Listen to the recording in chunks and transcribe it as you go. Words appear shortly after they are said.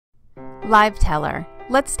Live Teller.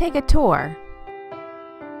 Let's take a tour.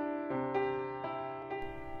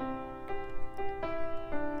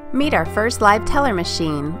 Meet our first live teller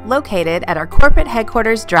machine, located at our corporate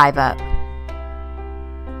headquarters drive-up.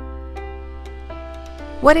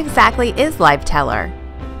 What exactly is Live Teller?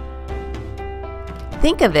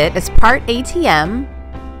 Think of it as part ATM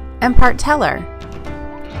and part teller,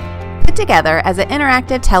 put together as an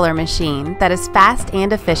interactive teller machine that is fast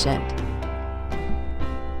and efficient.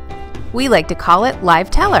 We like to call it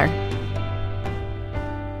Live Teller.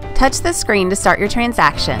 Touch the screen to start your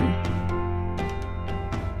transaction.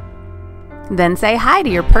 Then say hi to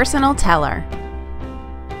your personal teller.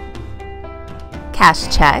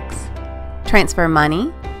 Cash checks, transfer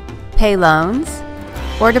money, pay loans,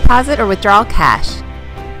 or deposit or withdraw cash.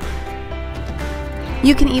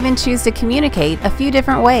 You can even choose to communicate a few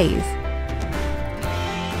different ways.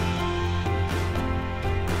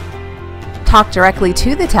 Talk directly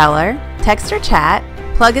to the teller, text or chat,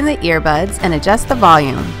 plug in the earbuds, and adjust the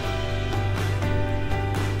volume.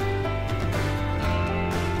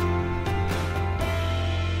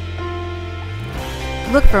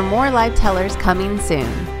 Look for more live tellers coming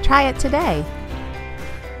soon. Try it today.